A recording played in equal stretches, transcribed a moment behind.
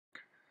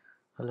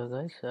Hello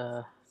guys,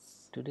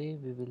 today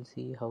we will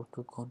see how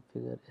to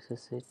configure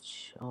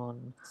SSH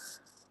on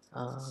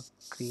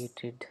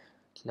created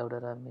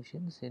cloudera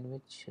machines in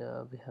which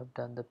we have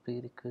done the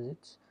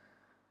prerequisites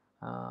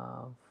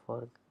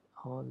for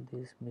all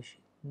these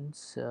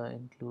machines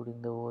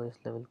including the OS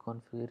level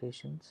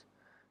configurations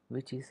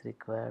which is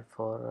required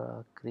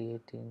for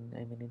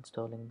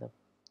installing the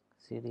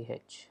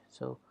CDH.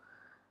 So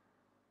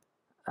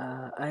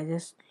I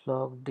just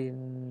logged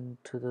in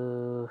to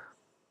the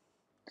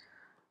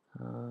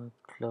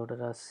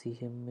cloudera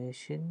CM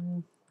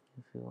machine.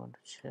 If you want to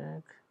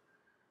check,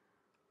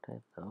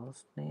 type the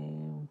host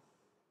name,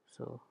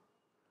 so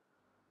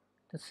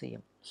the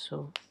same.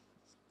 So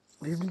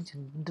we will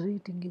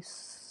generating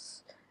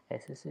is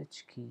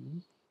SSH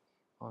key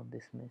on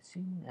this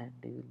machine, and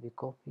we will be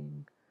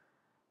copying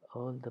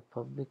all the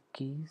public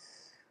keys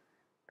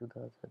to the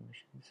other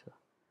machines.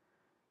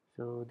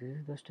 So this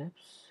is the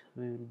steps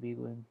we will be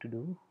going to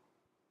do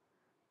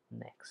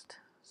next.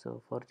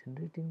 So for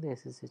generating the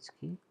SSH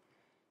key,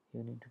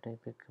 you need to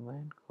type a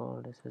command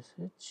called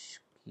SSH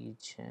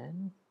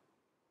keygen.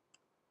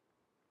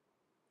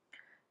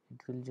 It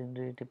will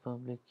generate a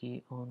public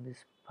key on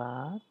this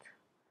path,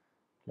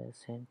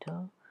 plus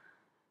enter,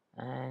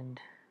 and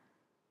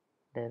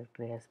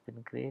directory has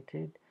been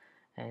created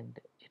and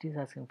it is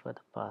asking for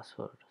the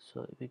password.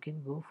 So we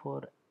can go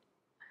for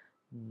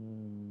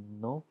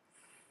no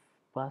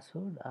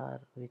password,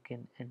 or we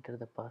can enter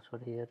the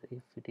password here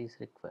if it is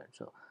required.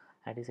 So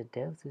as is a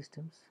dev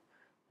systems,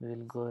 we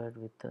will go ahead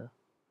with the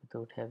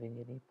without having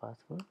any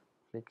password.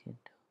 Click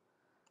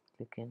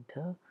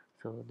enter.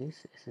 So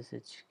this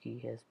SSH key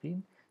has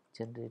been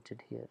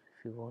generated here.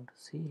 If you want to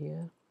see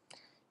here,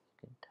 you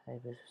can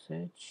type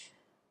SSH,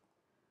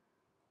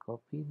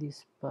 copy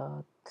this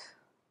path,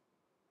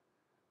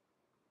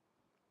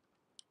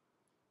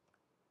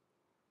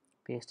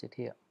 paste it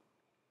here.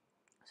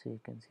 So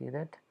you can see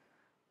that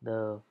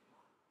the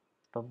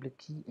public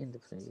key and the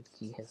private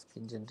key has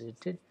been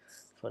generated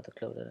for the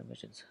cloudera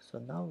machines. So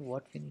now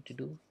what we need to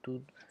do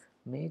to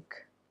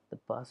make the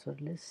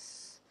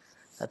passwordless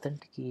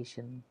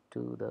authentication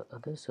to the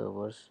other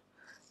servers,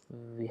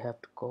 we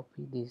have to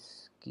copy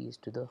these keys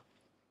to the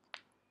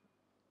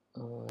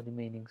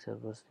remaining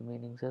servers,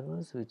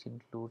 which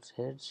includes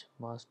Edge,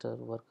 Master,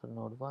 Worker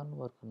Node 1,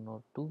 Worker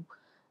Node 2,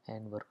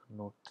 and Worker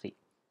Node 3.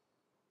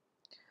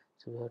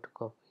 So we have to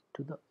copy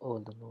to the all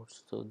the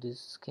nodes. So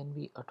this can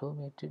be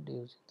automated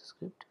using the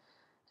script.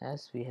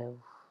 As we have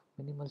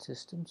minimal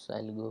systems,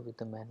 I'll go with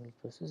the manual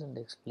process and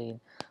explain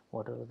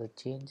whatever the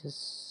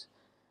changes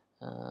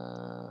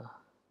uh,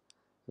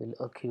 will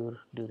occur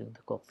during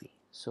the copy.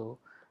 So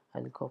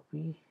I'll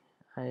copy.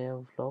 I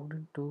have logged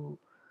into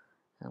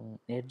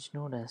Edge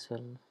node as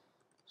well.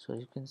 So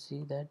you can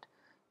see that,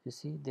 you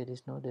see there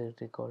is no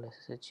directory called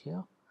SSH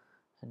here,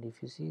 and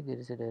if you see there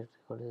is a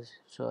directory called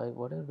SSH. So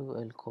what I'll do,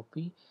 I'll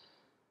copy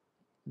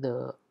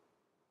the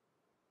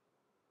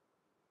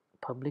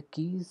public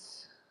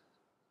keys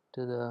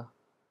to the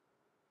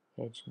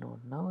Edge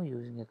node now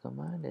using a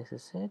command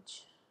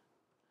SSH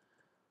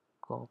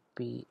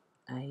copy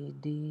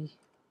ID.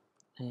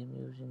 I am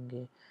using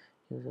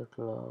a user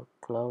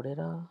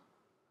cloudera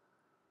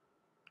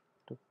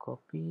to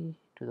copy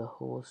to the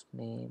host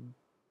name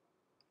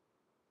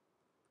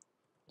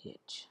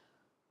Edge.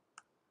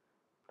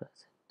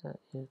 Press enter.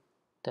 You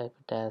type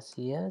it as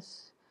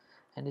yes,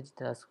 and it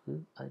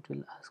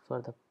will ask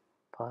for the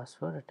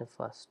password at the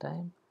first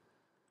time.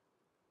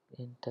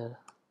 Enter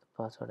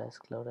the password as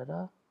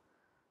cloudera.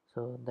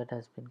 So that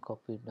has been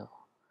copied now.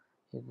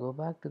 You go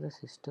back to the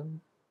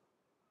system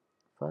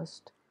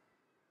first.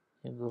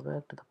 You go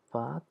back to the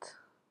path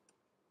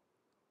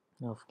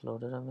of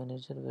cloudera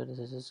manager where the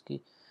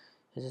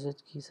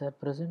SSH keys are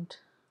present.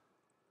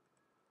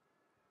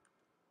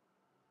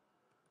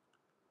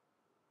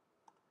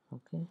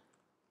 Okay,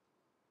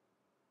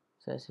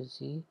 so as you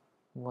see,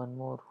 one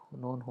more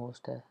known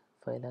host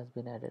file has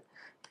been added.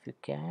 If you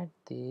cat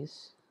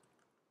this,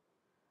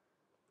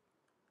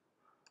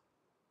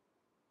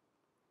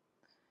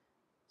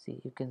 see,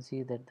 you can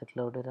see that the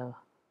cloudera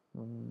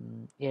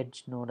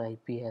edge node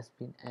IP has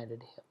been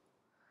added here.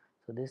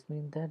 So this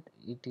means that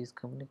it is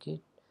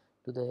communicate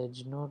to the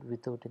edge node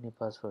without any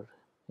password.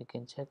 You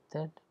can check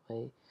that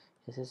by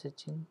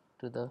SSHing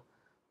to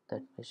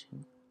that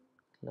machine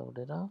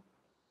cloudera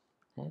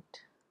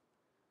at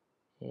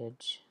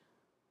edge,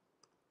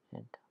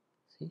 enter.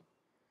 See,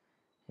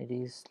 it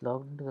is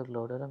logged into the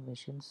cloudera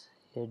machine's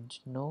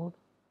edge node.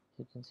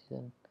 You can see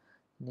the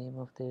name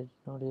of the edge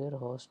node here,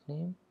 host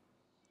name,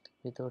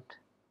 without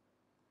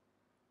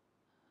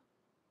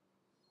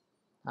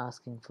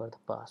asking for the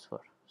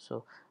password.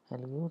 So I'll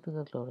go to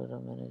the cloudera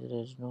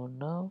manager edge node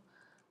now.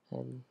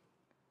 I'll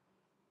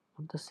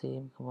put the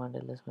same command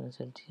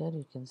ls-ltr.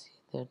 You can see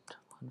that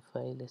one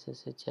file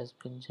SSH has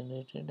been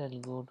generated. I'll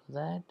go to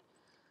that.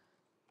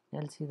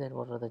 I'll see that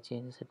what are the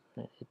changes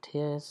it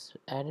has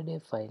added a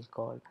file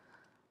called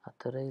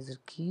authorized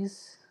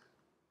keys.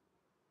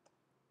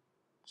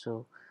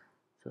 So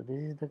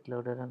this is the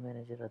cloudera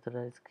manager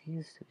authorized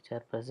keys which are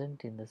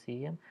present in the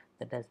CM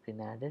that has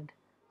been added,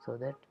 so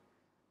that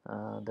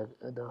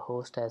the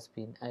host has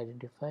been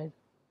identified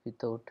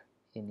without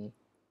any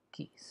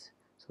keys.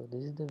 So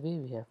this is the way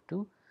we have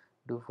to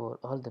do for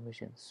all the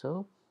machines.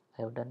 So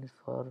I have done it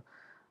for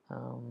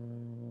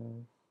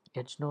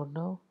edge node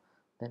now.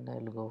 Then I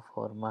will go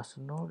for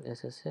master node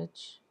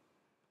SSH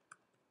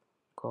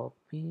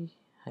copy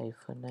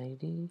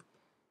 -id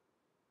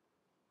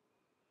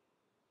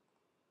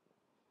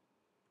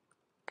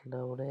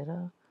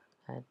cloudera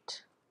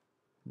at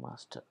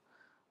master.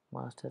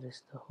 Master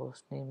is the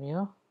host name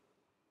here.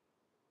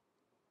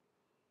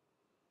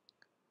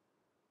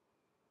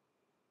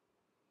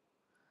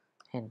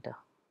 Enter.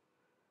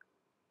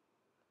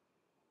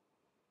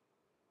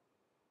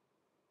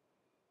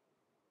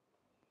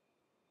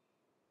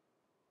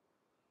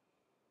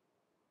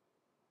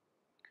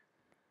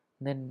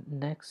 Then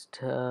next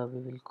we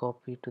will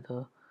copy to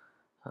the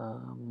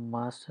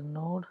master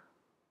node.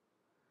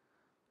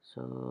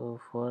 So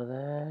for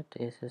that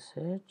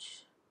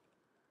SSH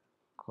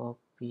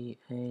copy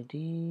id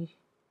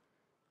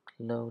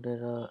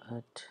cloudera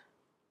at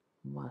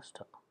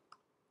master.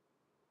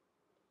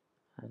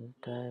 I'll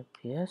type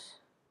yes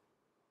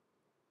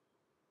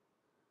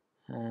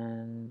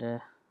and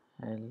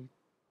I'll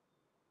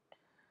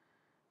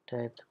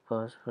type the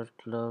password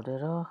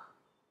cloudera.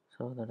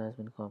 So that has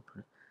been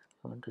copied.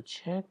 I want to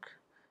check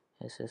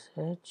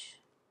SSH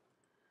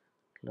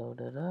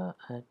cloudera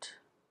at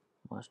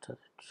master.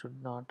 It should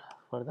not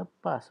for the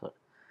password.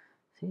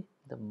 See,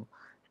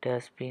 it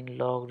has been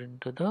logged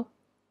into the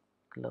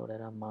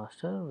cloudera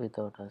master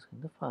without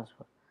asking the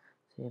password.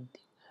 Same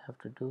thing I have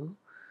to do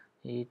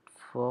it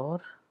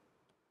for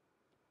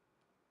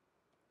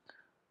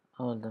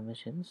all the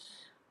machines.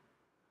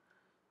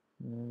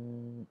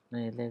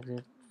 I'll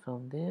exit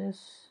from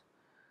this.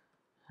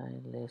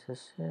 I'll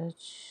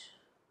SSH.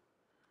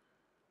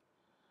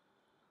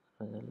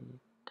 I'll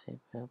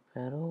type up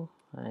arrow.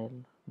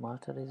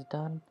 Master is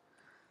done.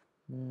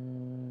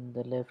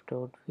 The left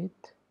out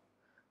with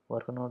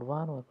worker node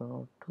 1, worker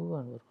node 2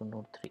 and worker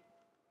node 3.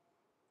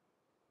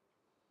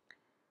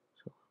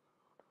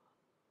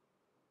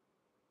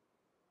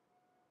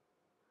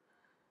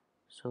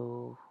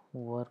 So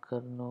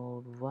worker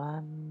node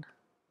 1,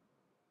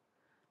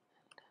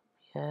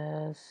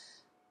 yes,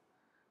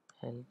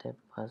 I'll type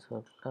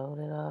password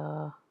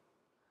cloudera,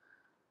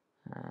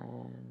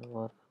 and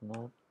worker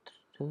node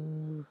 2,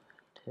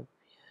 I'll type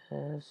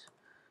yes,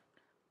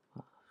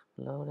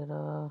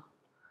 cloudera,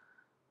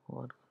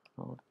 worker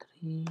node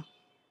 3,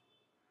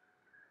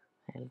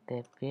 I'll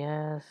type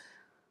yes,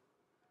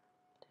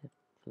 type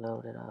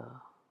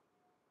cloudera.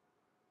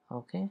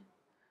 Okay,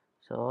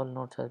 so all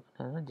nodes have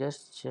been done.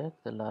 Just check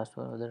the last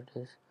one whether it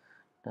is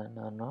done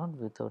or not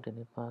without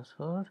any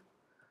password.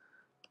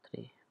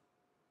 3.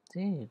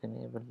 See, you can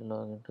able to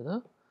log into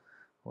the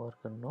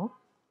worker node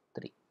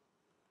 3.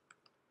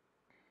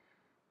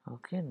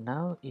 Okay,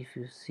 now if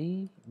you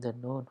see the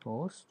known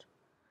host,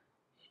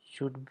 it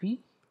should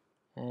be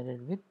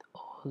added with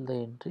all the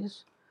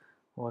entries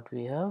what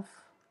we have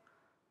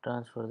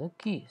transfer the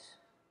keys.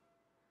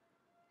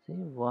 See,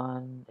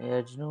 one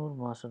edge node,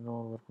 master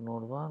node, worker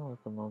node 1,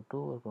 worker node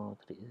 2, worker node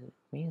 3. It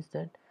means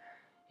that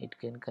it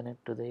can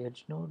connect to the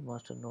edge node,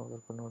 master node,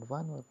 worker node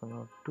 1, worker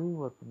node 2,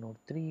 worker node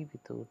 3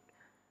 without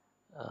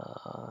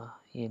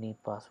any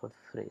password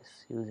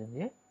phrase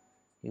using a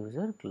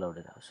user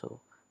cloudera. So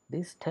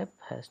this step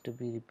has to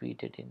be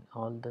repeated in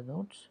all the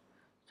nodes.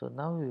 So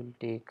now we will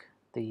take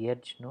the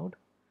edge node.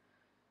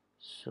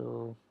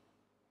 So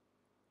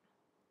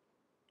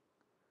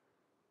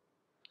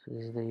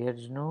this is the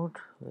edge node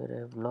where I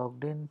have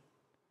logged in.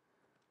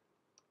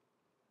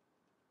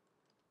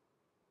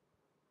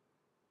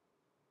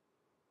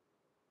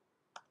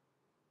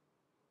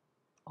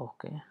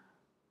 Okay,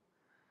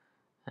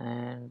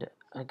 and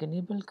I can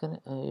able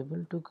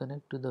to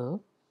connect to the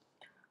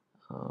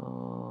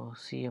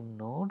CM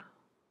node.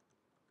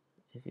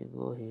 If you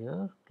go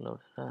here,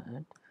 cloudera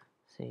and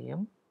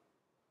CM,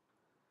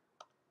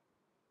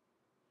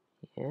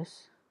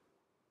 yes,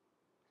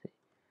 see,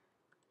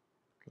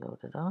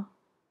 cloudera,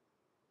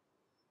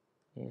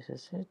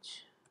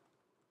 SSH,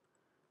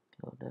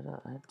 cloudera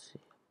and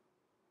CM.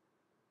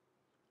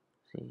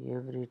 See,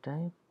 every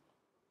time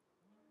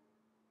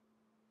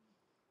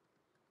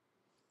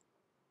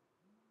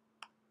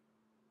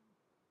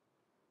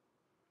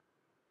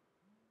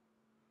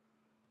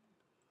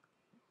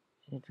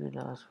it will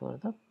ask for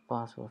the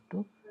password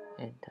to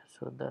enter.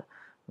 So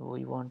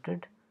we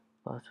wanted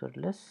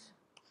passwordless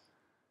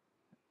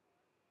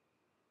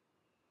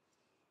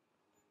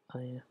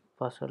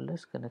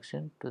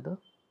connection to the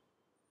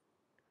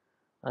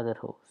other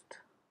host.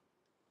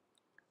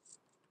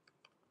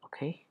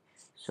 Okay,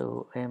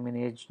 so I am in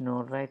edge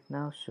node right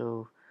now,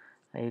 so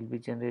I will be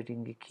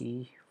generating a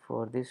key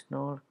for this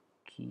node,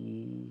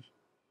 key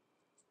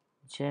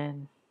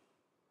gen.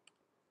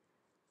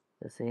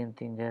 The same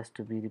thing has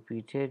to be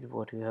repeated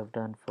what you have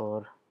done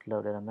for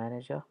cloudera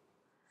manager.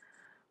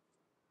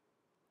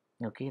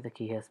 Okay, the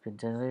key has been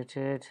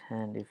generated,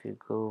 and if you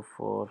go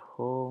for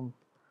home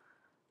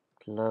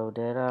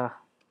cloudera,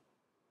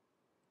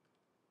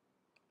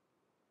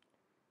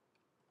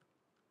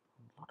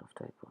 a lot of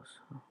typos.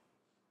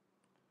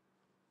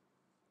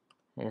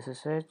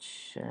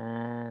 SSH,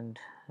 and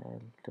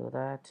I'll do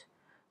that.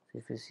 So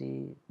if you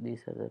see,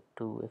 these are the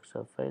two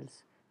extra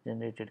files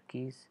generated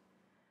keys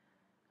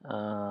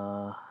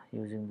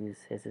using this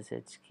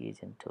SSH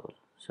keygen tool.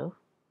 So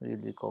we will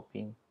be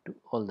copying to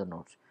all the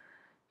nodes.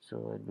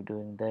 So I'll be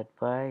doing that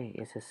by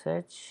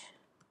SSH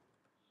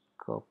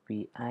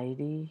copy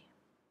ID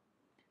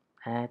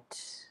at,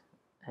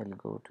 I'll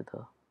go to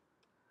the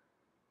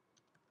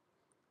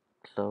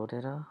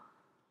cloudera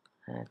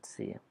at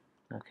CM.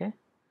 Okay,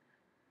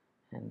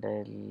 and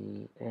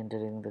I'll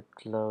entering the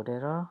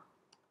cloudera.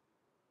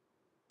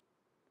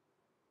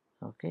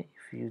 Okay,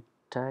 if you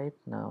type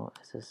now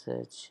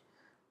SSH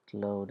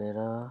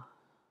cloudera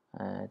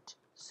at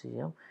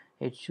CM,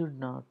 it should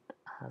not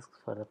ask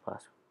for a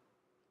password,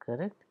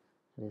 correct?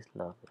 It is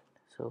login.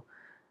 So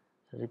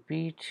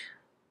repeat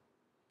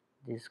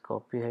this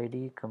copy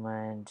ID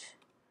command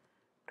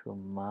to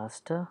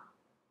master.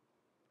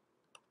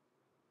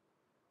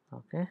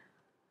 Okay,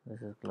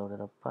 this is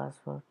cloudera password has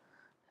been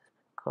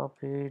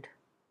copied,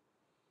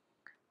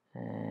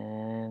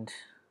 and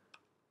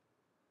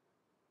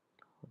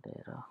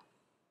cloudera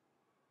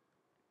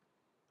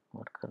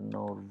worker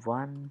node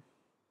 1,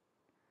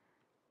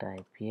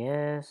 type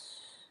yes,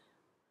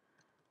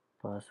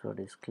 password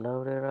is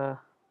cloudera,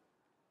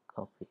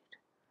 copied.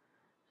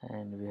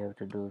 And we have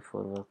to do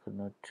for worker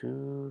node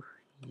 2,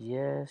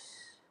 yes,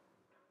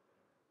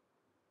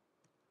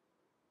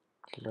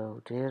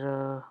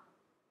 cloudera,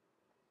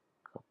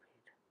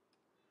 copied.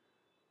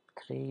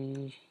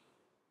 3,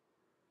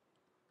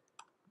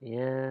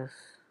 yes,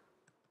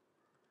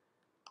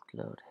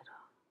 cloudera,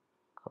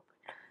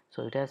 copied.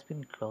 So it has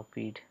been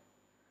copied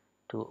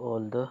to all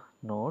the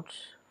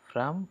nodes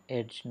from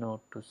edge node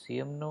to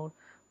CM node,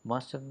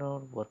 master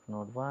node, worker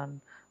node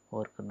 1,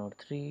 worker node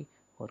 3,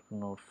 worker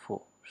node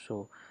 4.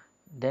 So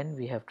then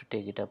we have to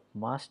take it up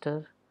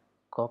master,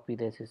 copy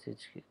the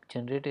SSH key,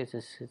 generate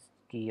SSH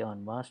key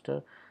on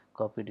master,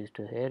 copy this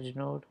to edge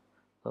node,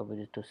 copy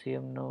this to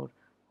CM node,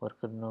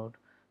 worker node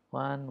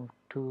 1,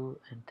 2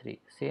 and 3.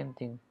 Same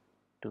thing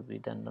to be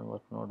done on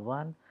worker node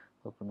 1,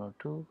 worker node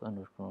 2 and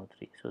worker node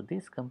 3. So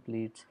this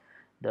completes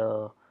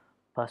the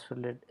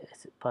passwordless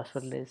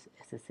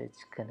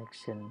SSH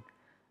connection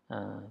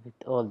with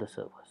all the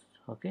servers.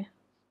 Okay.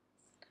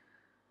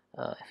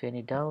 If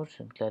any doubts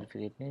and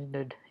clarification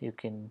needed, you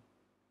can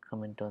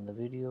comment on the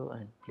video,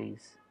 and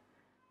please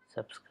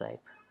subscribe.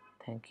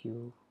 Thank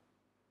you.